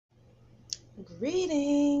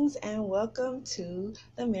Greetings and welcome to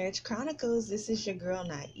the Marriage Chronicles. This is your girl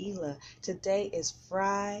Naila. Today is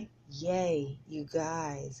Friday, you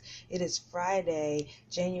guys. It is Friday,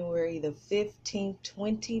 January the 15th,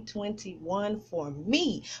 2021 for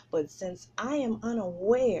me. But since I am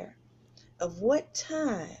unaware of what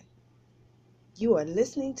time you are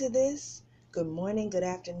listening to this, good morning, good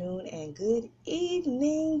afternoon, and good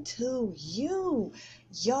evening to you.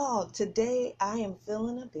 Y'all, today I am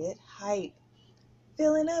feeling a bit hype.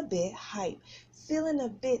 Feeling a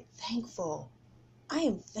bit thankful. I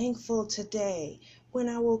am thankful today. When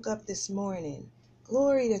I woke up this morning,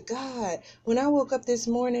 glory to God. When I woke up this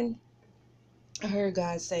morning, I heard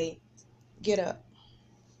God say, get up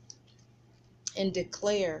and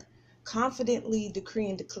declare, confidently decree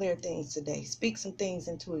and declare things today. Speak some things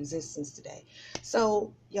into existence today.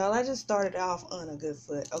 So, y'all, I just started off on a good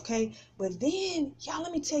foot, okay? But then, y'all,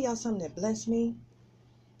 let me tell y'all something that blessed me.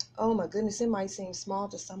 Oh my goodness, it might seem small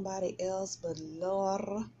to somebody else, but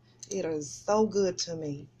Lord, it is so good to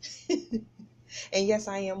me. And yes,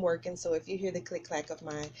 I am working, so if you hear the click clack of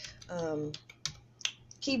my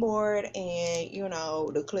keyboard and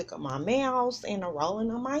the click of my mouse and the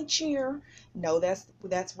rolling of my chair, no, that's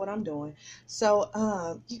what I'm doing.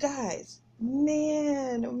 So you guys,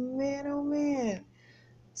 man, oh man, oh man.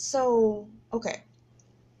 So okay,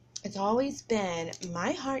 it's always been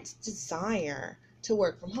my heart's desire to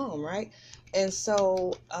work from home, right? And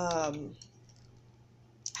so I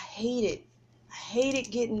hate it. I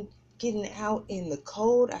hated getting out in the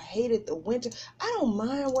cold. I hated the winter. I don't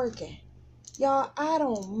mind working. Y'all, I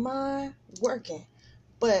don't mind working.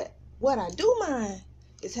 But what I do mind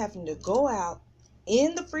is having to go out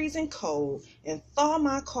in the freezing cold and thaw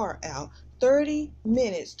my car out 30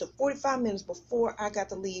 minutes to 45 minutes before I got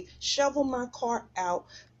to leave, shovel my car out,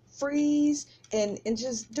 freeze, and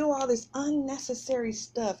just do all this unnecessary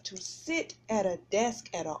stuff to sit at a desk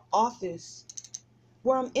at an office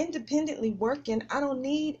where I'm independently working. I don't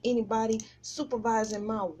need anybody supervising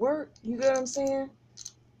my work. You get what I'm saying?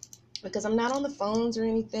 Because I'm not on the phones or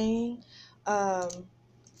anything.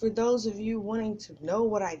 For those of you wanting to know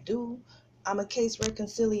what I do, I'm a case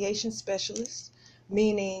reconciliation specialist,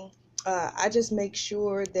 meaning I just make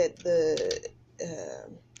sure that the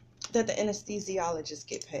anesthesiologists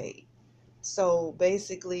get paid. So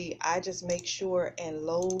basically, I just make sure and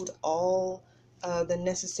load all the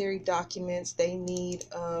necessary documents they need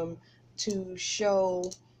to show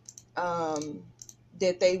um,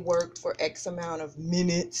 that they worked for X amount of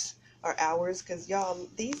minutes or hours. Because y'all,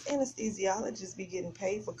 these anesthesiologists be getting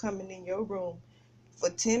paid for coming in your room for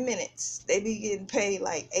 10 minutes. They be getting paid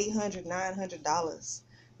like $800, $900.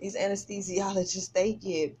 These anesthesiologists, they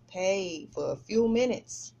get paid for a few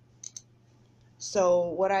minutes. So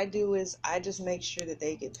what I do is I just make sure that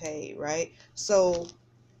they get paid, right? So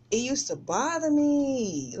it used to bother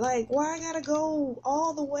me. Like, why I gotta go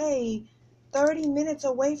all the way 30 minutes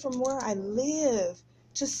away from where I live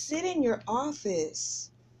to sit in your office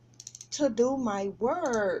to do my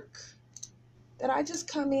work? That I just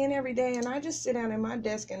come in every day and I just sit down at my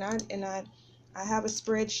desk and I have a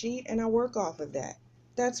spreadsheet and I work off of that.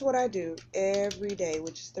 That's what I do every day,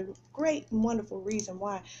 which is the great and wonderful reason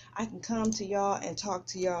why I can come to y'all and talk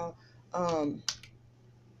to y'all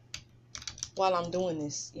while I'm doing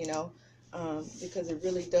this, because it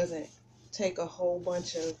really doesn't take a whole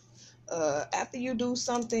bunch of, after you do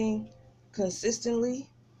something consistently,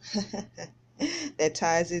 that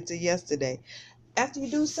ties into yesterday. After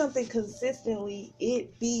you do something consistently,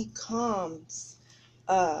 it becomes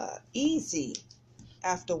easy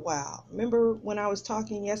after a while. Remember when I was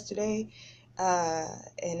talking yesterday?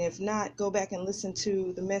 And if not, go back and listen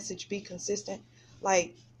to the message, Be Consistent.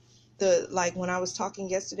 Like when I was talking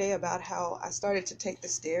yesterday about how I started to take the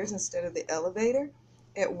stairs instead of the elevator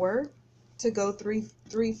at work to go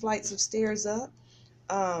three flights of stairs up.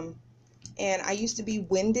 And I used to be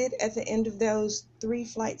winded at the end of those 3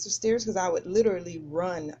 flights of stairs because I would literally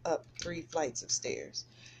run up 3 flights of stairs.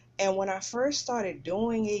 And when I first started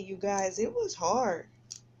doing it, you guys, it was hard.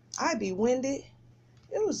 I'd be winded.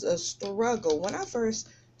 It was a struggle. When I first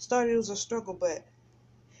started, it was a struggle, but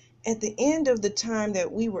at the end of the time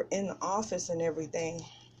that we were in the office and everything,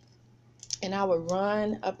 and I would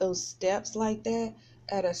run up those steps like that,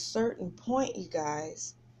 at a certain point, you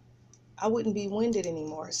guys, I wouldn't be winded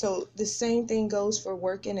anymore. So the same thing goes for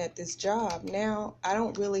working at this job. Now I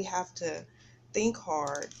don't really have to think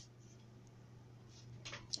hard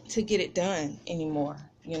to get it done anymore.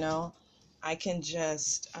 I can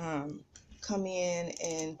just come in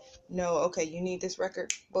and know, okay, you need this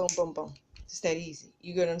record, boom, boom, boom. It's that easy.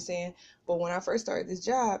 You get what I'm saying? But when I first started this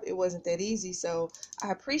job, it wasn't that easy. So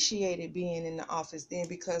I appreciated being in the office then,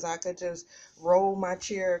 because I could just roll my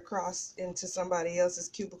chair across into somebody else's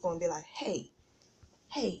cubicle and be like, hey,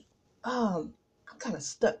 I'm kind of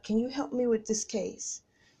stuck. Can you help me with this case?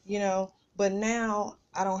 You know, but now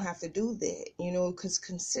I don't have to do that, you know, because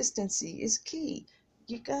consistency is key.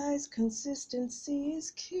 You guys, consistency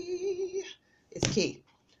is key. It's key.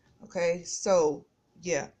 Okay, so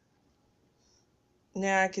yeah.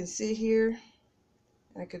 Now I can sit here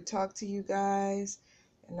and I can talk to you guys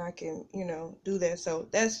and I can, you know, do that. So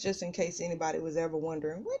that's just in case anybody was ever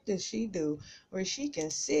wondering, what does she do? Where she can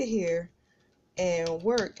sit here and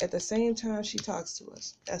work at the same time she talks to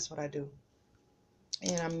us. That's what I do.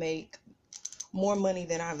 And I make more money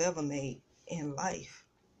than I've ever made in life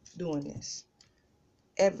doing this.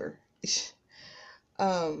 Ever.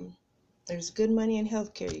 There's good money in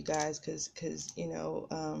healthcare, you guys, because you know,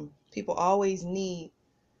 people always need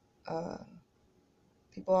healthcare.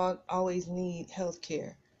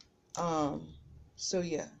 So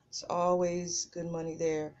yeah, it's always good money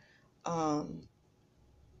there.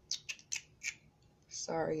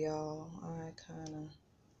 Sorry y'all,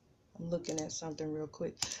 I'm looking at something real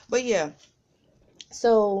quick. But yeah,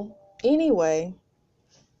 so anyway,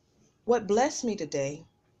 what blessed me today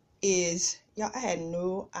is, y'all, I had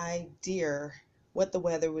no idea what the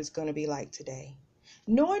weather was going to be like today.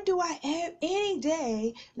 Nor do I have any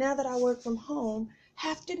day, now that I work from home,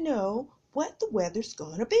 have to know what the weather's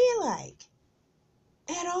going to be like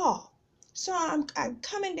at all. So I'm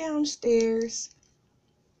coming downstairs,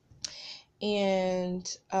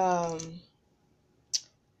 and I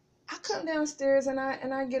come downstairs and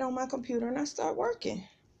I get on my computer and I start working.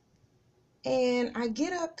 And I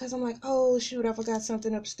get up because I'm like, oh shoot, I forgot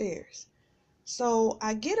something upstairs. So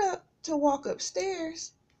I get up to walk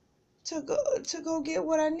upstairs to go get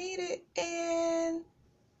what I needed, and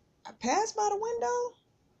I passed by the window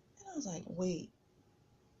and I was like, wait,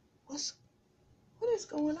 what is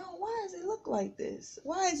going on? Why does it look like this?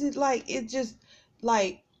 Why is it like, it just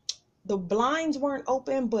like the blinds weren't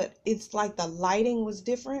open, but it's like the lighting was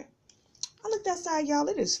different. I looked outside, y'all,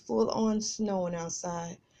 it is full on snowing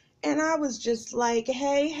outside. And I was just like,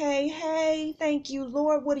 hey, thank you,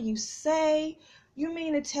 Lord. What do you say? You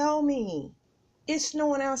mean to tell me it's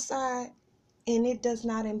snowing outside and it does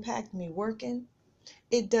not impact me working?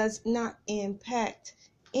 It does not impact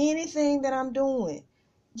anything that I'm doing.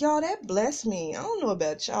 Y'all, that blessed me. I don't know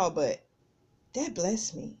about y'all, but that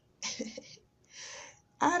blessed me.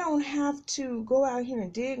 I don't have to go out here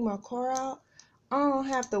and dig my car out. I don't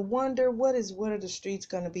have to wonder what are the streets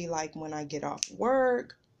going to be like when I get off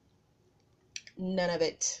work. None of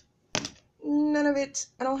it. None of it.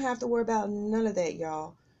 I don't have to worry about none of that,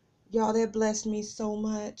 y'all. Y'all, that blessed me so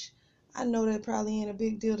much. I know that probably ain't a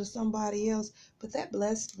big deal to somebody else, but that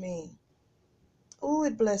blessed me. Oh,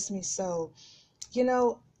 it blessed me so. You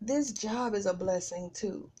know, this job is a blessing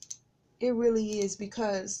too. It really is,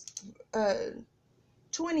 because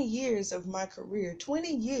 20 years of my career,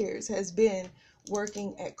 20 years has been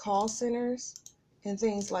working at call centers and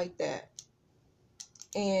things like that.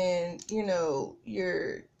 And, you know,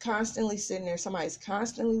 you're constantly sitting there. Somebody's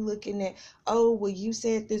constantly looking at, oh, well, you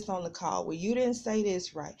said this on the call. Well, you didn't say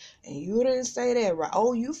this right. And you didn't say that right.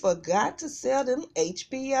 Oh, you forgot to sell them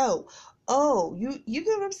HBO. Oh, you get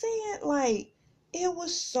what I'm saying? Like, it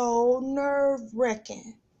was so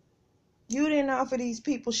nerve-wracking. You didn't offer these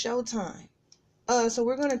people showtime. So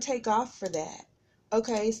we're going to take off for that.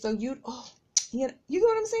 Okay, so you get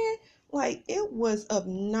what I'm saying? Like, it was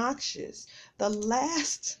obnoxious. The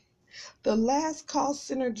last call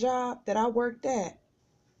center job that I worked at,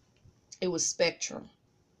 it was Spectrum.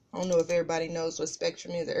 I don't know if everybody knows what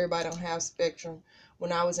Spectrum is. Everybody don't have Spectrum.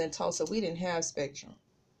 When I was in Tulsa, we didn't have Spectrum.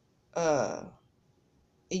 It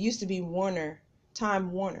used to be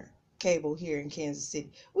Time Warner cable here in Kansas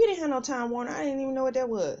City. We didn't have no Time Warner. I didn't even know what that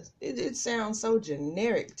was. It sounds so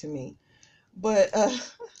generic to me. But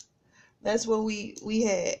that's what we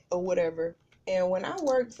had or whatever. And when I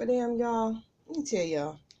worked for them, y'all, let me tell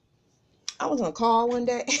y'all, I was on call one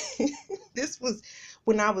day. This was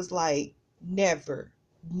when I was like, never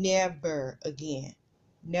again.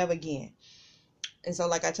 Never again. And so,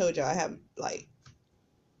 like I told y'all, I have like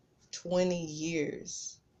 20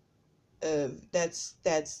 years of, that's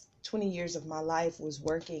 20 years of my life was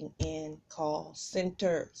working in call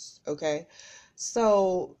centers. Okay.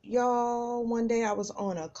 So, y'all, one day I was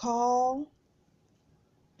on a call.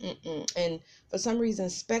 And for some reason,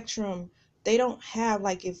 Spectrum, they don't have,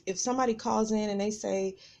 like, if somebody calls in and they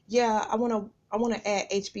say, yeah, I want to add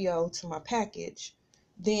HBO to my package,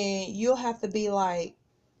 then you'll have to be like,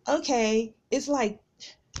 okay, it's like,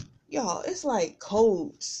 Y'all, it's like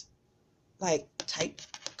codes. Like type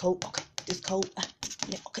code, okay, this code,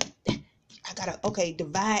 okay, I gotta, okay,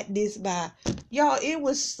 divide this by, y'all, it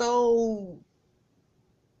was so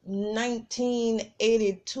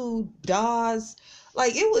 1982 DOS.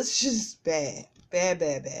 Like, it was just bad, bad,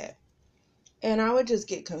 bad, bad. And I would just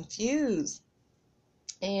get confused.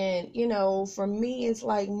 And, for me, it's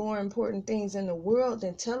like more important things in the world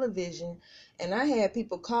than television. And I had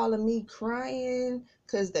people calling me crying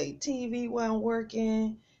because their TV wasn't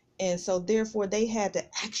working. And so, therefore, they had to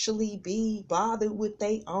actually be bothered with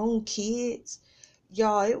their own kids.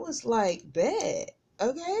 Y'all, it was like bad.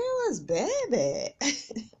 Okay, it was bad, bad.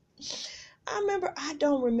 I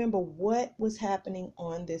don't remember what was happening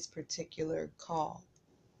on this particular call.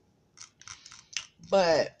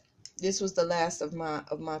 But this was the last of my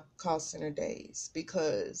call center days,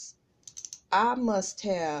 because I must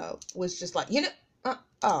have was just like,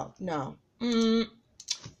 oh no.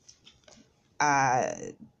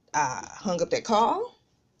 I hung up that call.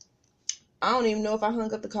 I don't even know if I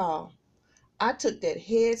hung up the call. I took that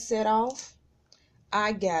headset off.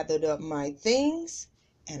 I gathered up my things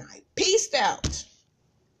and I peaced out.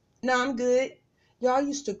 Now I'm good. Y'all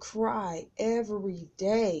used to cry every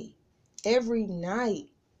day, every night.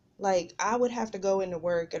 Like, I would have to go into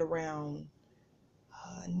work at around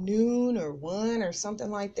noon or 1 or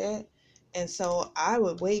something like that. And so I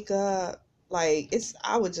would wake up, like,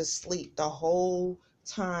 I would just sleep the whole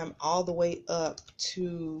time, all the way up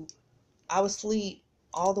to, I would sleep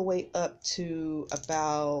all the way up to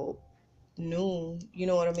about noon, you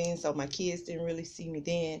know what I mean? So my kids didn't really see me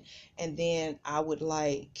then. And then I would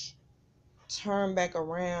like turn back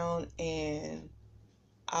around and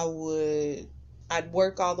I'd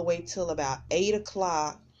work all the way till about 8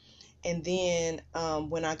 o'clock. And then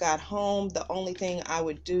when I got home, the only thing I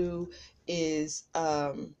would do is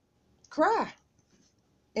cry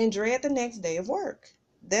and dread the next day of work.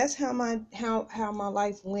 That's how my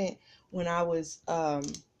life went when I was at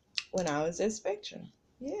Spectrum.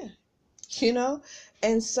 Yeah,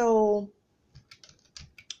 and so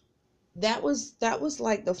that was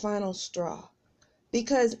like the final straw,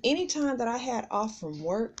 because anytime that I had off from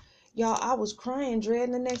work, y'all, I was crying,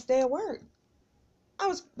 dreading the next day of work. I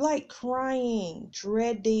was like crying,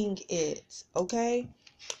 dreading it, okay?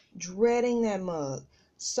 Dreading that mug.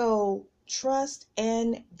 So trust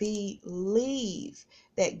and believe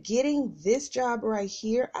that getting this job right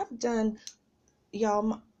here, I've done,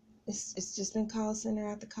 y'all, it's just been call center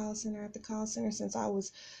after call center after call center since I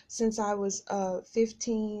was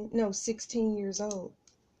 16 years old.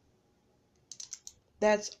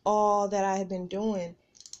 That's all that I had been doing.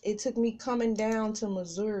 It took me coming down to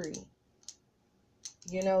Missouri,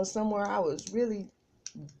 somewhere I was really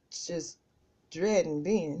just dreading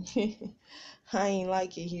being. I ain't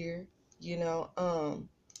like it here,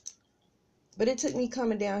 but it took me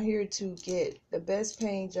coming down here to get the best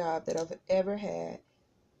paying job that I've ever had.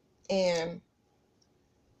 And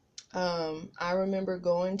I remember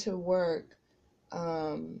going to work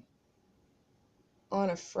on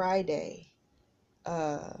a Friday,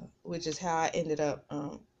 which is how I ended up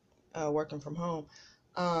working from home.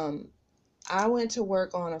 I went to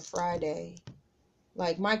work on a Friday.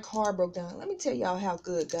 Like, my car broke down. Let me tell y'all how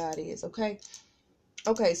good God is, okay?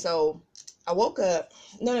 Okay, so I woke up.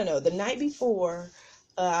 No. The night before,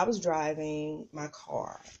 I was driving my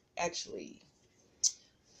car. Actually,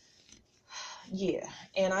 yeah,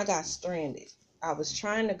 and I got stranded. I was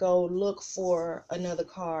trying to go look for another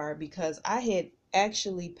car because I had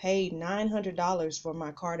actually paid $900 for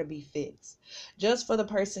my car to be fixed, just for the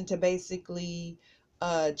person to basically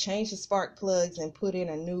change the spark plugs and put in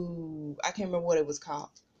a new, I can't remember what it was called.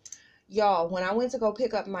 Y'all, when I went to go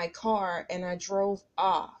pick up my car and I drove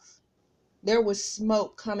off, there was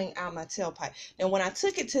smoke coming out my tailpipe. And when I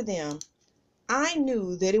took it to them, I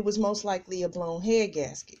knew that it was most likely a blown head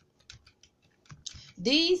gasket.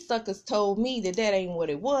 These suckers told me that ain't what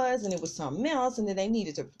it was, and it was something else, and that they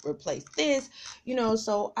needed to replace this,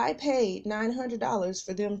 so I paid $900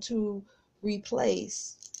 for them to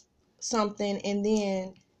replace something, and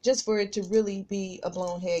then just for it to really be a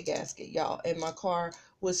blown head gasket, y'all. And my car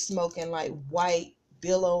was smoking like white,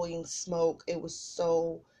 billowing smoke. It was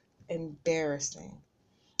so embarrassing.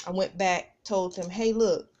 I went back, told them, hey,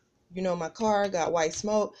 look, my car got white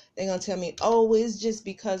smoke. They're going to tell me, oh, it's just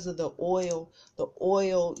because of the oil. The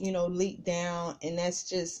oil, leaked down. And that's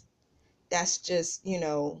just, that's just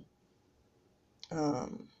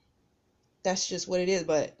what it is.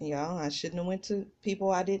 But, I shouldn't have went to people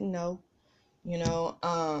I didn't know,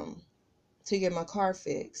 to get my car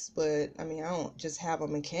fixed. But, I don't just have a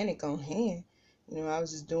mechanic on hand. I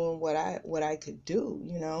was just doing what I could do.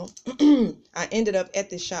 I ended up at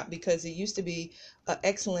this shop because it used to be an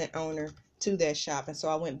excellent owner to that shop, and so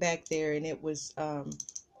I went back there, and it was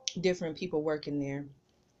different people working there,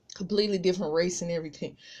 completely different race and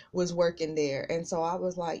everything was working there. And so I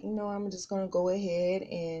was like, I'm just gonna go ahead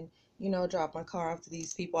and drop my car off to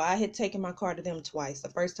these people. I had taken my car to them twice. The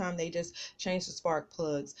first time they just changed the spark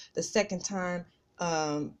plugs. The second time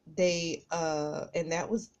they and that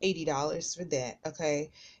was $80 for that,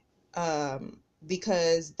 okay,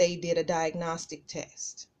 because they did a diagnostic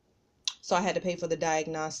test. So I had to pay for the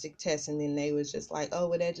diagnostic test, and then they was just like, oh,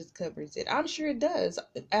 well, that just covers it. I'm sure it does.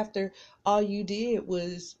 After all you did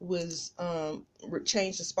was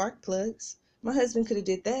change the spark plugs. My husband could have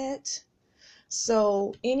did that.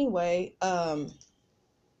 So anyway, when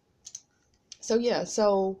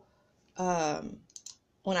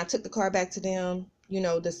I took the car back to them,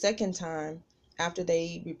 the second time after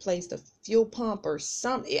they replaced the fuel pump or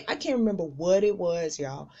something, I can't remember what it was,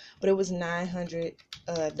 y'all, but it was $900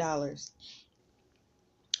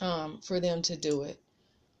 for them to do it.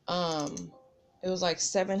 It was like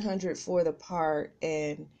 $700 for the part,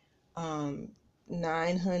 and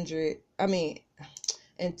 900,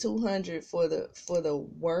 and 200 for the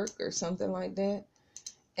work or something like that.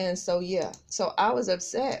 And so so I was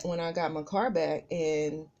upset when I got my car back,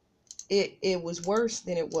 and it was worse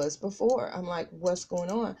than it was before. I'm like, what's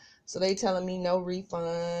going on? So they telling me no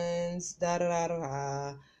refunds, da da da da da.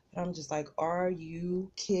 And I'm just like, are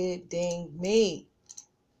you kidding me?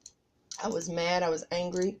 I was mad. I was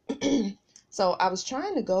angry. So I was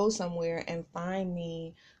trying to go somewhere and find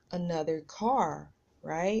me another car,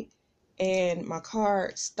 right? And my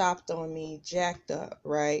car stopped on me, jacked up,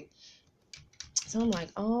 right? So I'm like,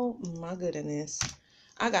 oh my goodness.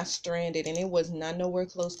 I got stranded, and it was not nowhere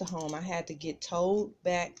close to home. I had to get towed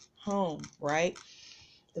back home, right?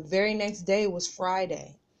 The very next day was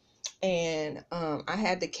Friday, and I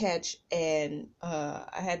had to catch a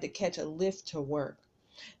Lyft to work.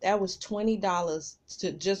 That was $20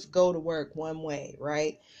 to just go to work one way,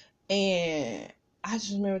 right? And I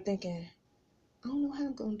just remember thinking, I don't know how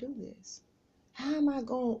I'm gonna do this. How am I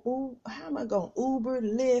gonna Uber,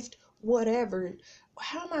 Lyft, whatever?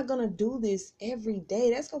 How am I gonna do this every day?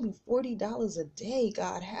 That's gonna be $40 a day.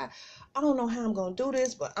 God, I don't know how I'm gonna do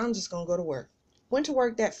this, but I'm just gonna go to work. Went to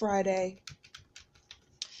work that Friday.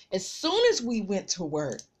 As soon as we went to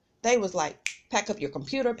work, they was like, pack up your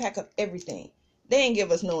computer, pack up everything. They didn't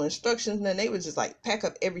give us no instructions, and then they was just like, pack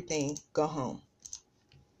up everything, go home.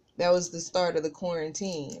 That was the start of the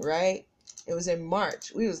quarantine, right? It was in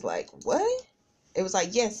March. We was like, what? It was like,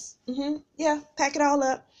 yes, yeah, pack it all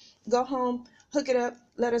up, go home, hook it up,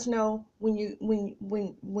 let us know when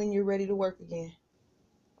you're ready to work again.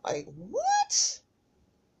 Like, what?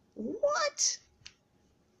 What?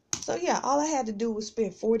 So yeah, all I had to do was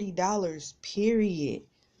spend $40, period.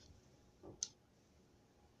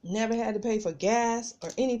 Never had to pay for gas or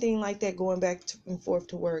anything like that going back and forth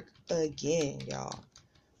to work again, y'all.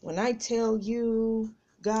 When I tell you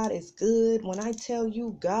God is good, when I tell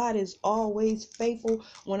you God is always faithful,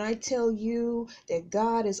 when I tell you that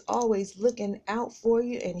God is always looking out for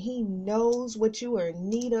you, and he knows what you are in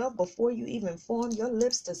need of before you even form your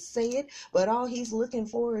lips to say it, but all he's looking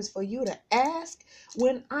for is for you to ask.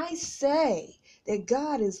 When I say that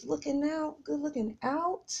God is looking out, good looking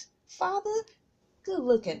out, Father, good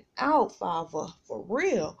looking out, Father, for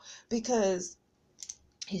real, because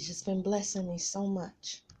he's just been blessing me so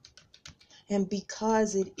much. And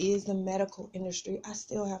because it is the medical industry, I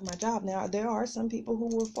still have my job. Now, there are some people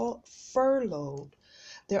who were furloughed.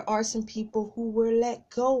 There are some people who were let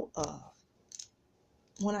go of.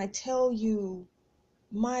 When I tell you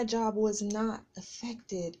my job was not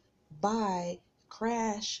affected by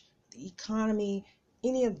crash, the economy,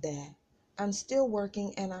 any of that, I'm still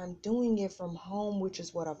working, and I'm doing it from home, which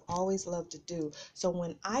is what I've always loved to do. So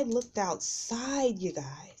when I looked outside, you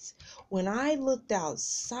guys, when I looked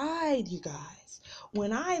outside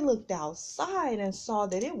and saw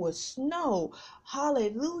that it was snow,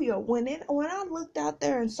 hallelujah. When I looked out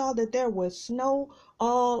there and saw that there was snow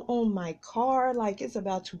all on my car, like it's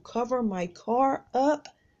about to cover my car up,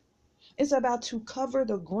 it's about to cover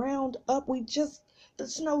the ground up. The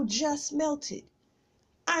snow just melted.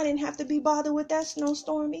 I didn't have to be bothered with that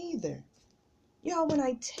snowstorm either. Y'all, when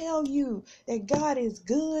I tell you that God is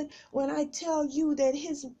good, when I tell you that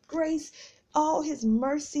his grace, all his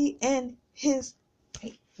mercy, and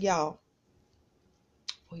y'all,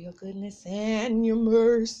 for your goodness and your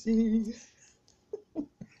mercy,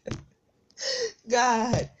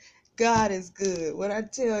 God is good. When I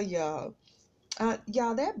tell y'all,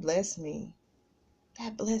 y'all, that blessed me.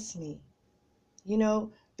 That blessed me.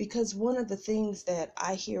 Because one of the things that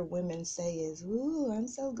I hear women say is, ooh, I'm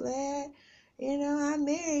so glad, I'm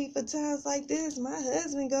married for times like this. My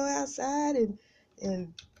husband go outside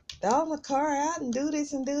and thaw my car out and do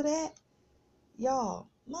this and do that. Y'all,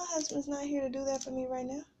 my husband's not here to do that for me right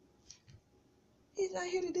now. He's not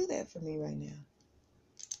here to do that for me right now.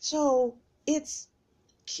 So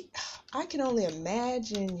I can only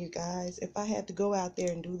imagine, you guys, if I had to go out there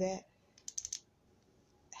and do that,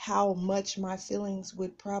 how much my feelings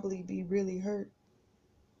would probably be really hurt.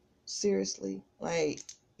 Seriously. Like,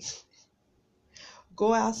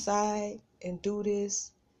 go outside and do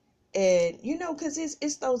this. And, because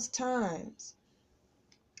it's those times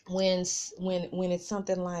when it's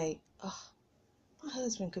something like, oh, my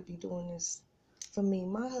husband could be doing this for me.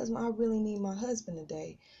 I really need my husband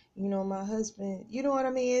today. My husband, you know what I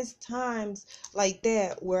mean? It's times like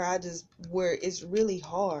that where it's really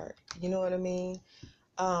hard. You know what I mean?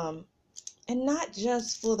 And not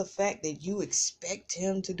just for the fact that you expect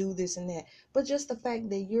him to do this and that, but just the fact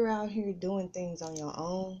that you're out here doing things on your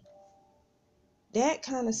own. That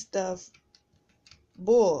kind of stuff,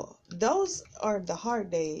 boy, those are the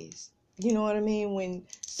hard days. You know what I mean? When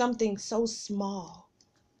something so small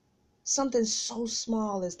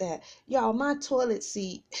as that. Y'all, my toilet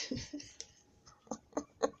seat.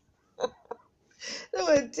 I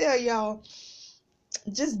want to tell y'all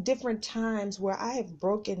just different times where I have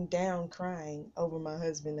broken down crying over my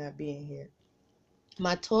husband not being here.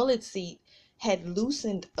 My toilet seat had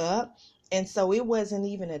loosened up, and so it wasn't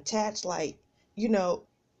even attached, like,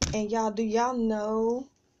 and y'all, do y'all know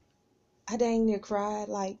I dang near cried,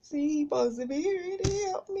 like, see, he supposed to be here to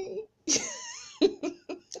help me.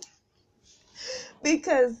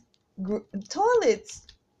 Because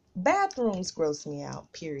bathrooms gross me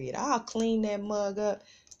out, period. I'll clean that mug up,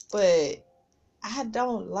 but I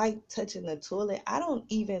don't like touching the toilet. I don't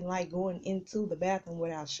even like going into the bathroom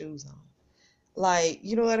without shoes on. Like,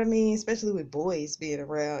 you know what I mean? Especially with boys being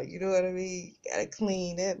around, you know what I mean? You gotta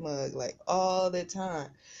clean that mug, like, all the time.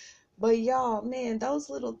 But y'all, man, those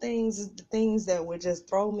little things is the things that would just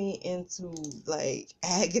throw me into, like,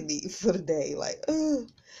 agony for the day. Like, ugh.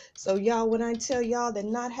 So, y'all, when I tell y'all that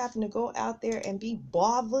not having to go out there and be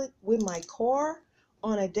bothered with my car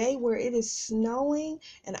on a day where it is snowing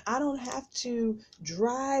and I don't have to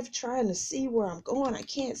drive trying to see where I'm going, I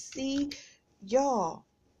can't see, y'all.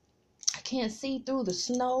 I can't see through the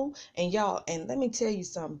snow. And y'all, and let me tell you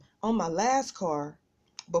something. On my last car,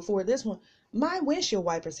 before this one, my windshield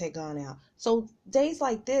wipers had gone out. So days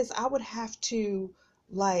like this, I would have to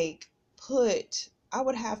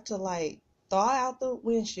thaw out the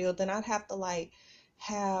windshield. Then I'd have to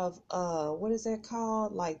have what is that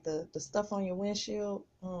called? Like the stuff on your windshield.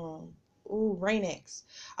 Rain-X.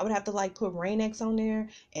 I would have to put Rain-X on there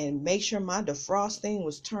and make sure my defrosting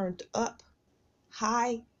was turned up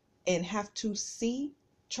high and have to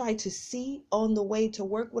try to see on the way to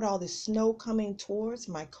work with all the snow coming towards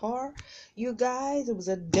my car. You guys, it was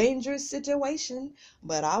a dangerous situation,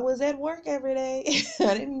 but I was at work every day.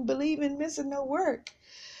 I didn't believe in missing no work.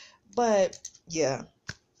 But yeah,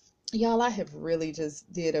 y'all, I have really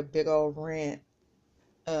just did a big old rant.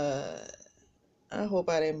 I hope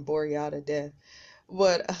I didn't bore y'all to death.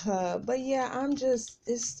 But yeah, I'm just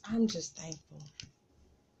thankful.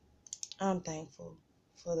 I'm thankful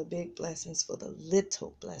for the big blessings, for the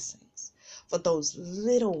little blessings, for those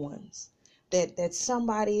little ones that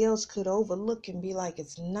somebody else could overlook and be like,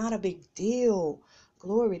 it's not a big deal.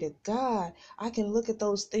 Glory to God. I can look at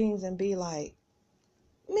those things and be like,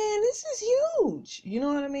 man, this is huge. You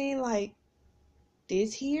know what I mean? Like,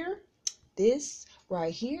 this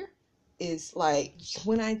right here is like,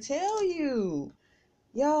 when I tell you,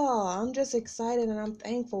 y'all, I'm just excited and I'm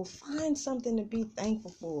thankful. Find something to be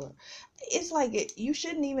thankful for. It's like you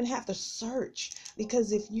shouldn't even have to search,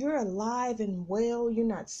 because if you're alive and well, you're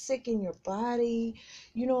not sick in your body,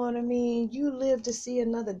 you know what I mean? You live to see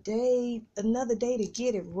another day to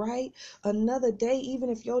get it right, another day,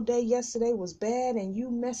 even if your day yesterday was bad and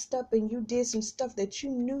you messed up and you did some stuff that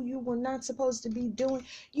you knew you were not supposed to be doing.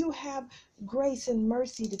 You have grace and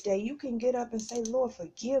mercy today. You can get up and say, Lord,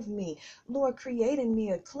 forgive me. Lord, create in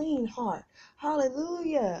me a clean heart.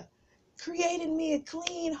 Hallelujah. Create in me a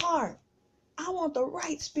clean heart. I want the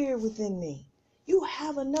right spirit within me. You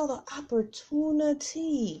have another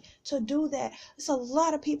opportunity to do that. It's a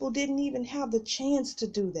lot of people didn't even have the chance to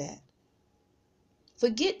do that.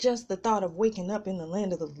 Forget just the thought of waking up in the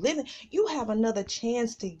land of the living. You have another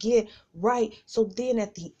chance to get right. So then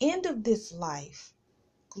at the end of this life,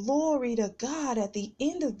 glory to God, at the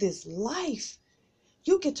end of this life,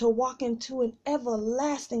 you get to walk into an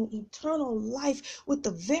everlasting, eternal life with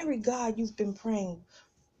the very God you've been praying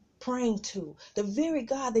praying to, the very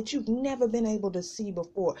God that you've never been able to see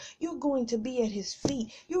before. You're going to be at his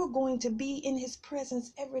feet. You're going to be in his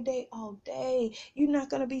presence every day, all day. You're not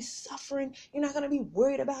going to be suffering. You're not going to be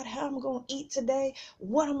worried about how I'm going to eat today,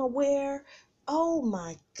 what I'm going to wear. Oh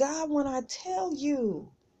my God, when I tell you,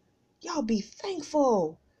 y'all be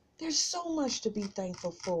thankful. There's so much to be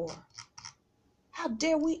thankful for. How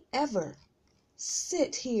dare we ever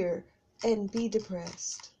sit here and be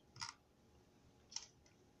depressed?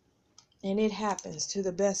 And it happens to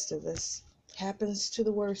the best of us. Happens to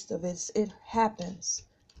the worst of us. It happens.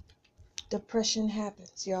 Depression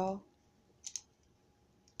happens, y'all.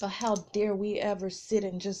 But how dare we ever sit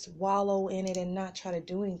and just wallow in it and not try to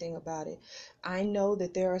do anything about it? I know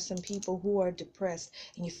that there are some people who are depressed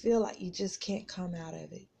and you feel like you just can't come out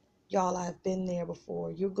of it. Y'all, I've been there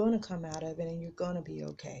before. You're going to come out of it and you're going to be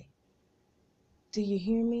okay. Do you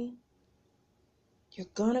hear me? You're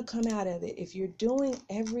going to come out of it. If you're doing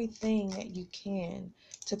everything that you can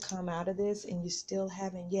to come out of this and you still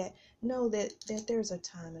haven't yet, know that there's a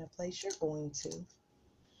time and a place you're going to.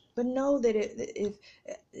 But know that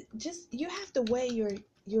you have to weigh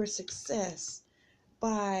your success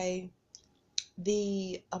by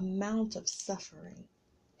the amount of suffering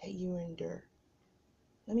that you endure.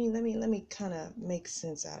 Let me kind of make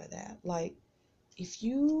sense out of that. Like, if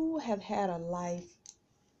you have had a life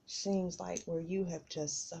seems like where you have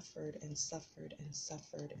just suffered and suffered and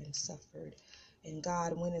suffered and suffered, and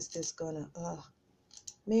God, when is this gonna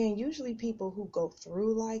man, usually people who go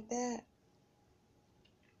through like that,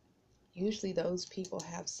 usually those people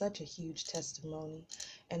have such a huge testimony.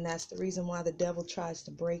 And that's the reason why the devil tries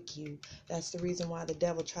to break you. That's the reason why the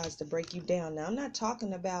devil tries to break you down. Now, I'm not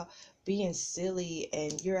talking about being silly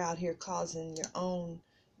and you're out here causing your own,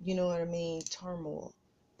 you know what I mean, turmoil.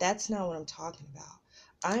 That's not what I'm talking about.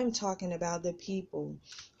 I'm talking about the people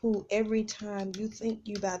who every time you think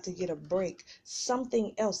you about to get a break,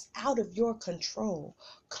 something else out of your control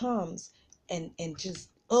comes and just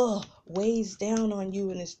weighs down on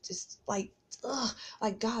you, and it's just like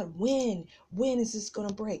God, when is this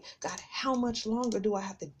gonna break? God, how much longer do I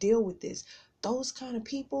have to deal with this? Those kind of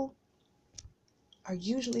people are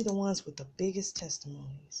usually the ones with the biggest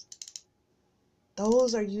testimonies.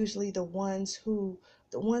 Those are usually the ones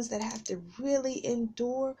that have to really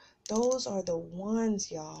endure. Those are the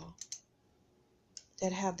ones, y'all,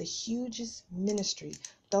 that have the hugest ministry.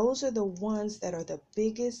 Those are the ones that are the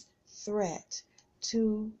biggest threat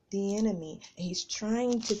to the enemy. And he's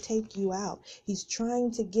trying to take you out. He's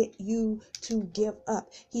trying to get you to give up.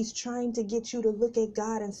 He's trying to get you to look at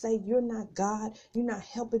God and say, you're not God. You're not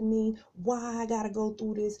helping me. Why I gotta go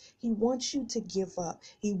through this? He wants you to give up.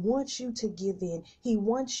 He wants you to give in. He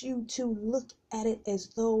wants you to look at it as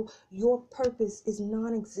though your purpose is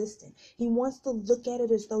non-existent. He wants to look at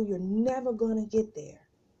it as though you're never gonna get there.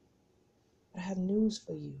 But I have news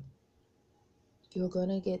for you. You're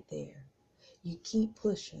gonna get there. You keep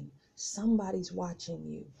pushing. Somebody's watching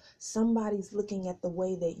you. Somebody's looking at the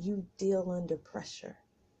way that you deal under pressure.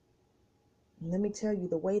 And let me tell you,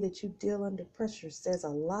 the way that you deal under pressure says a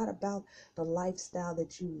lot about the lifestyle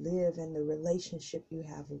that you live and the relationship you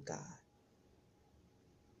have with God.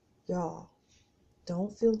 Y'all,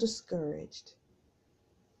 don't feel discouraged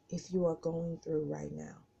if you are going through right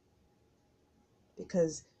now.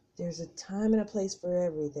 Because there's a time and a place for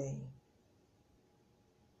everything.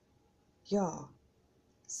 Y'all,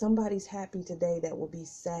 somebody's happy today that will be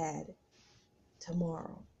sad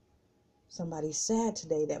tomorrow. Somebody's sad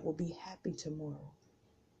today that will be happy tomorrow.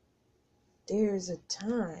 There's a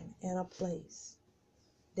time and a place.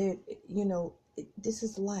 There, this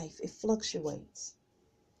is life. It fluctuates.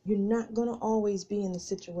 You're not going to always be in the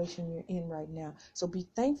situation you're in right now. So be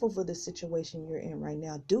thankful for the situation you're in right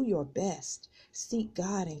now. Do your best. Seek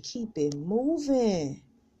God and keep it moving.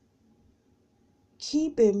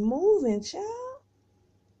 Keep it moving, child.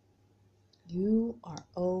 You are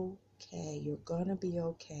okay. You're going to be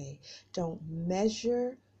okay. Don't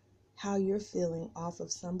measure how you're feeling off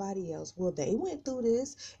of somebody else. Well, they went through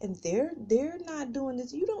this and they're not doing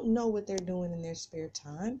this. You don't know what they're doing in their spare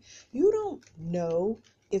time. You don't know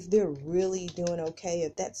if they're really doing okay,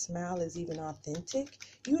 if that smile is even authentic.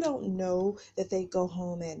 You don't know that they go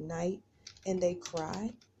home at night and they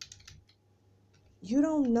cry. You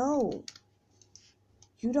don't know.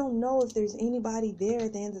 You don't know if there's anybody there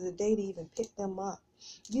at the end of the day to even pick them up.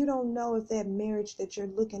 You don't know if that marriage that you're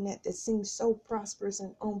looking at that seems so prosperous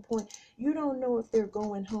and on point, you don't know if they're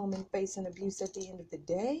going home and facing abuse at the end of the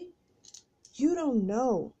day. You don't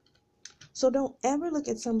know. So don't ever look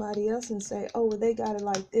at somebody else and say, oh, well, they got it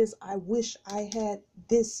like this. I wish I had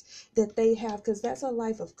this that they have, because that's a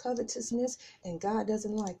life of covetousness, and God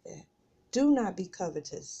doesn't like that. Do not be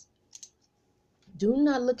covetous. Do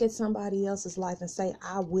not look at somebody else's life and say,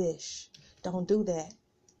 I wish. Don't do that.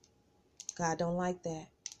 God don't like that.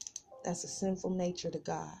 That's a sinful nature to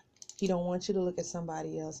God. He don't want you to look at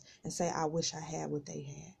somebody else and say, I wish I had what they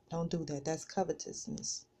had. Don't do that. That's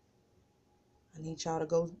covetousness. I need y'all to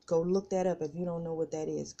go look that up if you don't know what that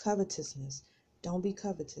is. Covetousness. Don't be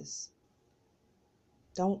covetous.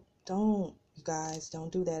 Don't, you guys,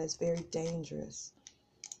 don't do that. It's very dangerous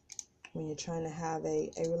when you're trying to have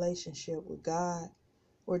a relationship with God,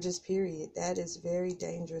 or just period. That is very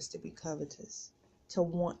dangerous, to be covetous, to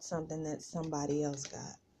want something that somebody else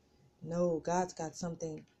got. No, God's got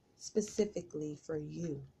something specifically for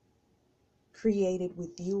you, created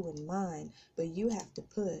with you in mind, but you have to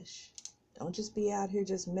push. Don't just be out here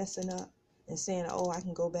just messing up and saying, oh, I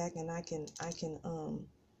can go back and I can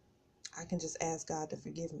just ask God to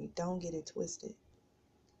forgive me. Don't get it twisted,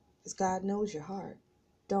 because God knows your heart.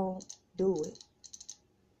 Don't do it.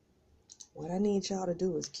 What I need y'all to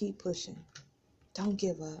do is keep pushing. Don't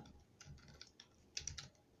give up.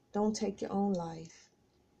 Don't take your own life.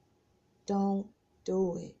 Don't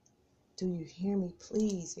do it. Do you hear me?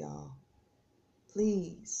 Please, y'all.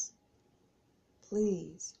 Please.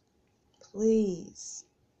 Please. Please.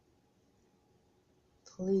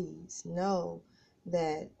 Please know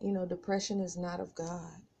that, depression is not of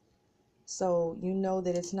God. So you know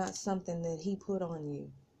that it's not something that He put on you,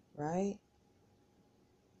 right?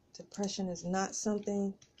 Depression is not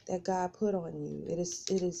something that God put on you. It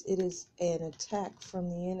is an attack from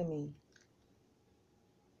the enemy.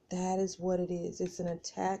 That is what it is. It's an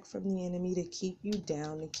attack from the enemy to keep you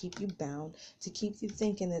down, to keep you bound, to keep you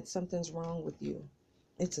thinking that something's wrong with you.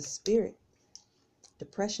 It's a spirit.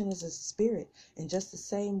 Depression is a spirit. And just the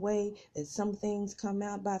same way that some things come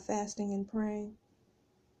out by fasting and praying,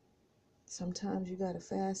 sometimes you got to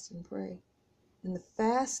fast and pray. And the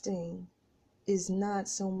fasting is not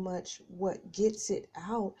so much what gets it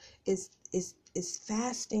out. Is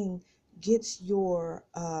fasting gets your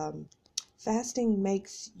fasting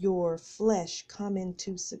makes your flesh come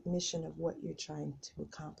into submission of what you're trying to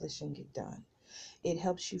accomplish and get done. It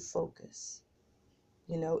helps you focus.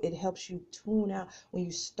 It helps you tune out. When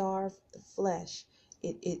you starve the flesh,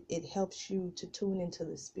 it helps you to tune into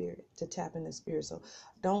the spirit, to tap in the spirit. So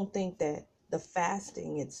don't think that the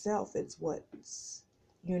fasting itself is what's,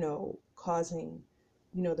 causing,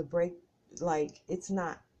 the break. Like, it's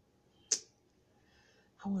not.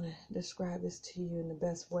 I want to describe this to you in the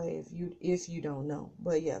best way if you don't know.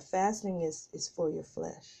 But yeah, fasting is for your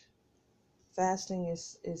flesh. Fasting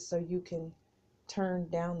is so you can turn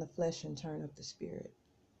down the flesh and turn up the spirit.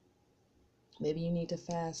 Maybe you need to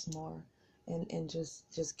fast more and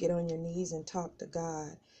just get on your knees and talk to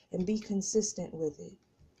God and be consistent with it.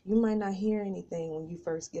 You might not hear anything when you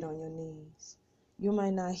first get on your knees. You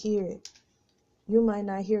might not hear it. You might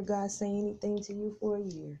not hear God say anything to you for a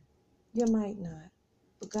year. You might not.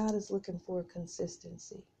 But God is looking for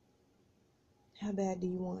consistency. How bad do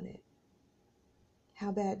you want it?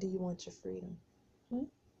 How bad do you want your freedom?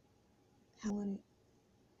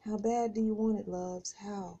 How bad do you want it, loves?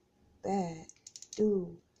 How bad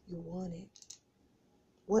do you want it?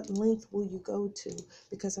 What length will you go to?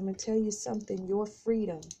 Because I'm going to tell you something. Your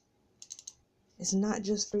freedom is not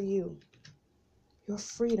just for you. Your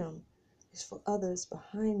freedom is for others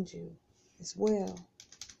behind you as well.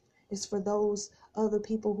 It's for those other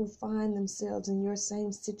people who find themselves in your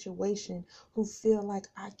same situation, who feel like,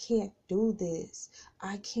 I can't do this.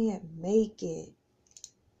 I can't make it.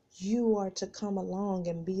 You are to come along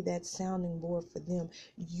and be that sounding board for them.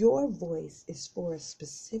 Your voice is for a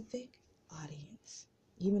specific audience,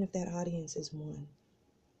 even if that audience is one.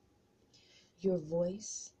 Your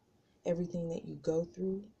voice, everything that you go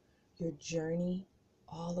through, your journey,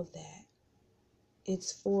 all of that,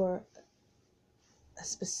 it's for a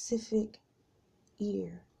specific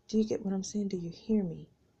ear. Do you get what I'm saying? Do you hear me?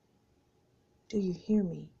 Do you hear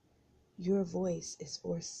me? Your voice is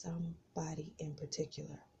for somebody in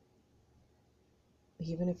particular.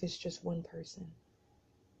 Even if it's just one person.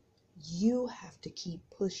 You have to keep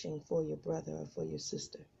pushing for your brother or for your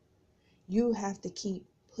sister. You have to keep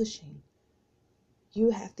pushing. You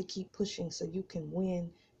have to keep pushing so you can win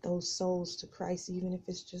those souls to Christ, even if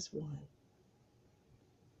it's just one.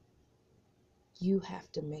 You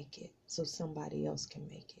have to make it so somebody else can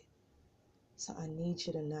make it. So I need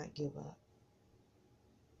you to not give up.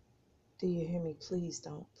 Do you hear me? Please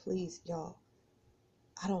don't. Please, y'all.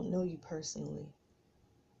 I don't know you personally.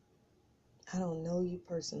 I don't know you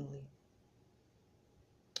personally.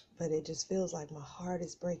 But it just feels like my heart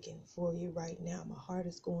is breaking for you right now. My heart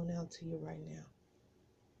is going out to you right now.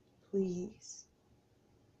 Please,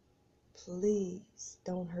 please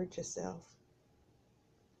don't hurt yourself.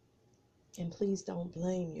 And please don't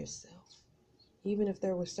blame yourself. Even if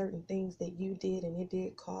there were certain things that you did and it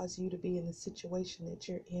did cause you to be in the situation that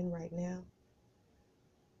you're in right now,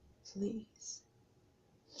 please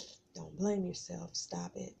don't blame yourself.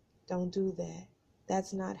 Stop it. Don't do that.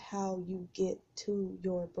 That's not how you get to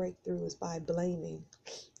your breakthrough, is by blaming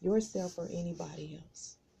yourself or anybody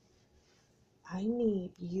else. I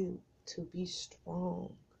need you to be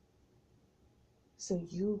strong so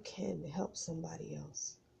you can help somebody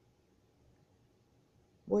else.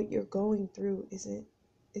 What you're going through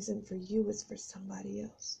isn't for you, it's for somebody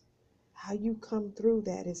else. How you come through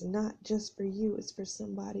that is not just for you, it's for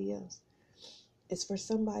somebody else. It's for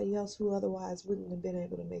somebody else who otherwise wouldn't have been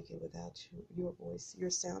able to make it without you, your voice, your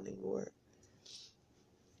sounding board.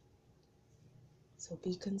 So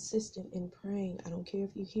be consistent in praying. I don't care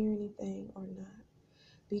if you hear anything or not.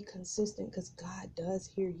 Be consistent, because God does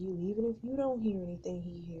hear you. Even if you don't hear anything,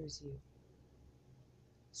 He hears you.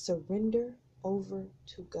 Surrender over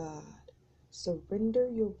to God. Surrender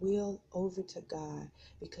your will over to God,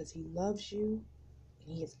 because He loves you and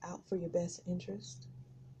He is out for your best interest.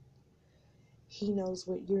 He knows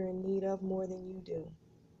what you're in need of more than you do.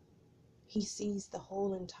 He sees the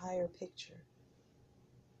whole entire picture.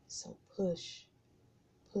 So push,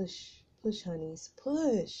 honeys,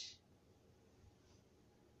 push.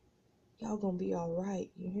 Y'all gonna be all right.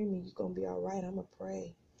 You hear me? You're gonna be all right. I'ma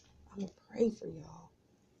pray. I'ma pray for y'all.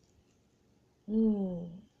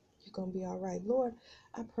 You're gonna be all right. Lord,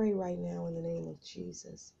 I pray right now in the name of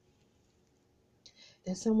Jesus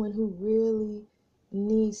that someone who really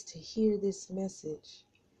needs to hear this message,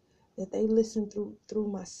 that they listen through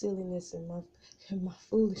my silliness and my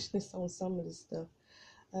foolishness on some of this stuff.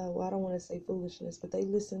 Well, I don't want to say foolishness, but they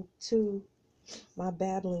listen to my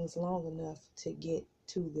babblings long enough to get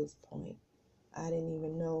to this point. I didn't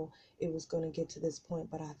even know it was going to get to this point,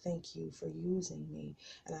 but I thank you for using me,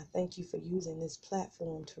 and I thank you for using this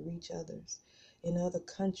platform to reach others in other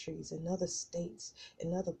countries, in other states,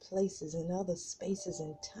 in other places, in other spaces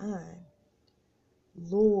and time.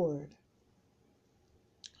 Lord,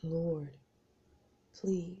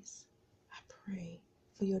 please, I pray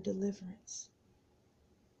for your deliverance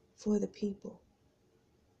for the people,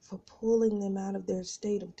 for pulling them out of their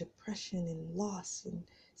state of depression and loss and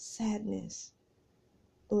sadness.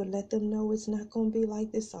 Lord, let them know it's not going to be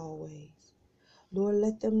like this always. Lord,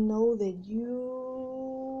 let them know that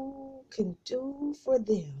you can do for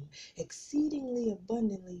them exceedingly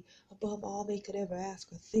abundantly above all they could ever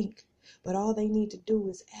ask or think. But all they need to do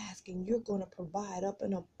is ask, and you're going to provide up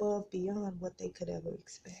and above beyond what they could ever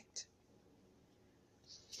expect.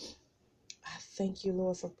 I thank you,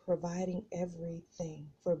 Lord, for providing everything,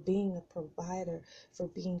 for being a provider, for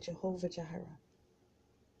being Jehovah Jireh.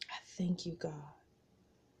 I thank you, God.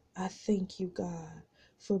 I thank you, God,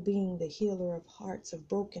 for being the healer of hearts, of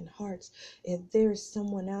broken hearts. If there's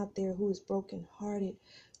someone out there who is brokenhearted,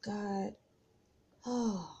 God,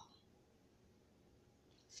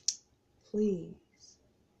 please,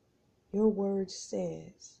 your word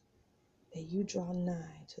says that you draw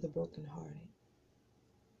nigh to the brokenhearted.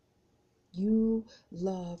 You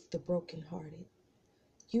love the brokenhearted.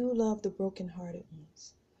 You love the brokenhearted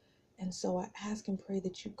ones. And so I ask and pray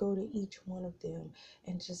that you go to each one of them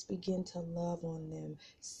and just begin to love on them.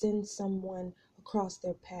 Send someone across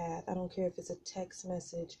their path. I don't care if it's a text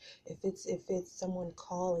message, if it's someone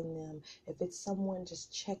calling them, if it's someone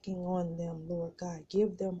just checking on them, Lord God.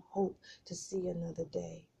 Give them hope to see another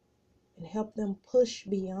day, and help them push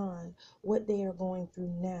beyond what they are going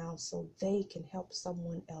through now so they can help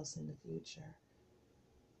someone else in the future.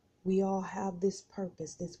 We all have this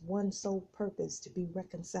purpose, this one sole purpose, to be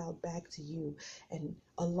reconciled back to you. And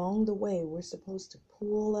along the way, we're supposed to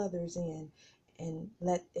pull others in and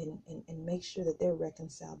make sure that they're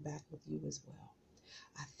reconciled back with you as well.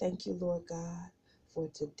 I thank you, Lord God, for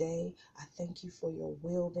today. I thank you for your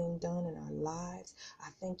will being done in our lives. I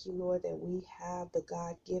thank you, Lord, that we have the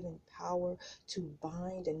God-given power to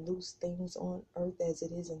bind and loose things on earth as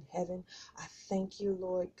it is in heaven. I thank you,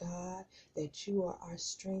 Lord God, that you are our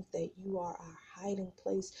strength, that you are our hiding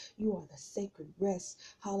place. You are the sacred rest.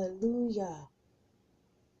 Hallelujah.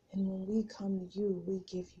 And when we come to you, we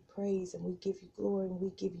give you praise and we give you glory and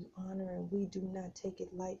we give you honor, and we do not take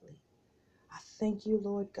it lightly. I thank you,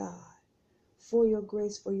 Lord God, for your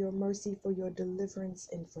grace, for your mercy, for your deliverance,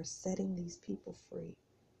 and for setting these people free.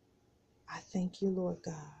 I thank you, Lord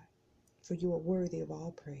God, for you are worthy of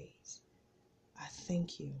all praise. I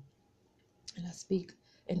thank you, and I speak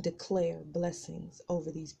and declare blessings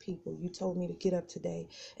over these people. You told me to get up today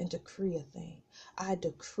and decree a thing. I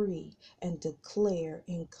decree and declare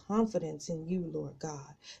in confidence in you, Lord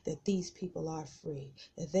God, that these people are free,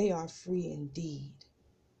 that they are free indeed.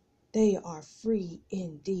 They are free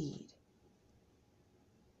indeed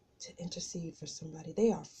to intercede for somebody.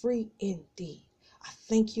 They are free indeed. I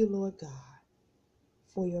thank you, Lord God,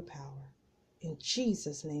 for your power. In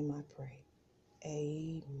Jesus' name I pray.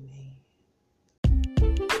 Amen.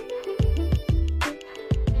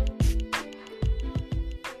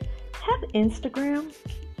 Have Instagram?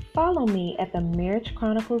 Follow me at the Marriage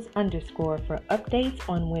Chronicles _ for updates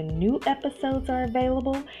on when new episodes are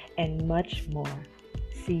available and much more.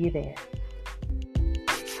 See you there.